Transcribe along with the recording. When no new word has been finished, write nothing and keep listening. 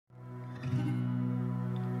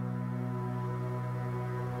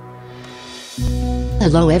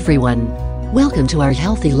Hello everyone. Welcome to our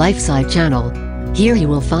Healthy Lifestyle channel. Here you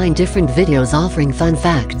will find different videos offering fun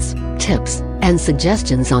facts, tips, and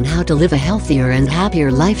suggestions on how to live a healthier and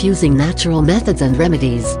happier life using natural methods and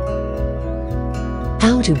remedies.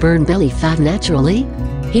 How to burn belly fat naturally?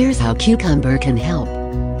 Here's how cucumber can help.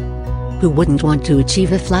 Who wouldn't want to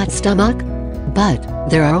achieve a flat stomach? But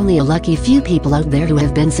there are only a lucky few people out there who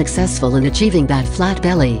have been successful in achieving that flat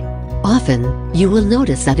belly. Often, you will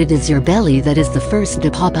notice that it is your belly that is the first to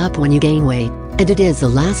pop up when you gain weight, and it is the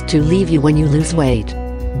last to leave you when you lose weight.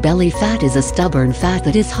 Belly fat is a stubborn fat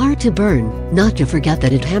that is hard to burn, not to forget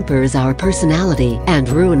that it hampers our personality and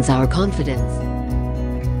ruins our confidence.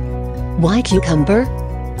 Why cucumber?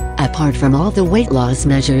 Apart from all the weight loss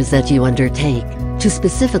measures that you undertake, to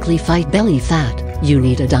specifically fight belly fat, you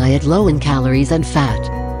need a diet low in calories and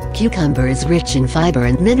fat. Cucumber is rich in fiber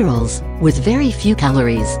and minerals, with very few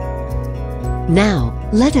calories. Now,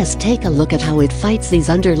 let us take a look at how it fights these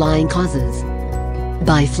underlying causes.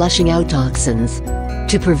 By flushing out toxins.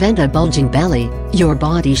 To prevent a bulging belly, your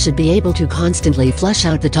body should be able to constantly flush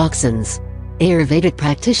out the toxins. Ayurvedic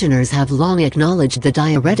practitioners have long acknowledged the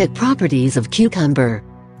diuretic properties of cucumber.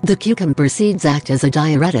 The cucumber seeds act as a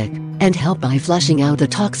diuretic, and help by flushing out the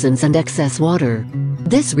toxins and excess water.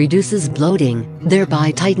 This reduces bloating,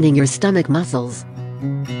 thereby tightening your stomach muscles.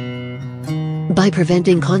 By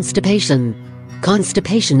preventing constipation.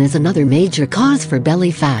 Constipation is another major cause for belly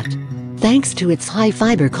fat. Thanks to its high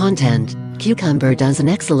fiber content, cucumber does an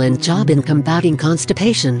excellent job in combating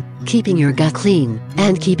constipation, keeping your gut clean,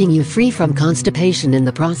 and keeping you free from constipation in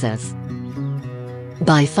the process.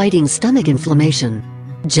 By fighting stomach inflammation.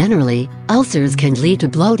 Generally, ulcers can lead to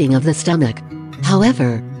bloating of the stomach.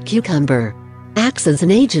 However, cucumber acts as an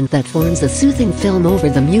agent that forms a soothing film over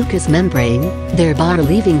the mucous membrane, thereby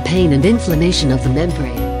relieving pain and inflammation of the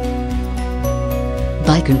membrane.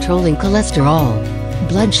 By controlling cholesterol.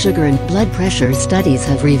 Blood sugar and blood pressure studies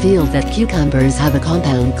have revealed that cucumbers have a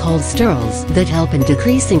compound called sterols that help in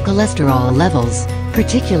decreasing cholesterol levels,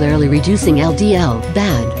 particularly reducing LDL,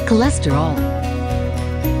 bad cholesterol.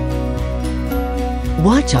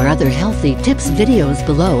 Watch our other healthy tips videos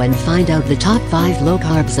below and find out the top 5 low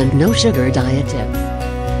carbs and no sugar diet tips.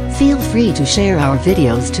 Feel free to share our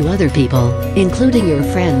videos to other people, including your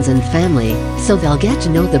friends and family, so they'll get to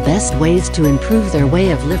know the best ways to improve their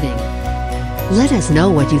way of living. Let us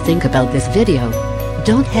know what you think about this video.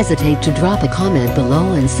 Don't hesitate to drop a comment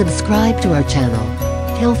below and subscribe to our channel.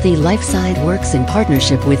 Healthy Lifestyle works in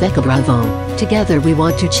partnership with EcoBravo. Together we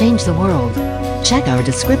want to change the world. Check our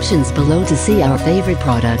descriptions below to see our favorite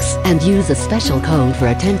products and use a special code for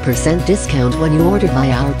a 10% discount when you order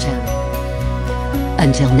via our channel.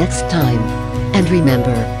 Until next time. And remember,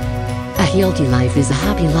 a healthy life is a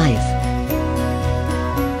happy life.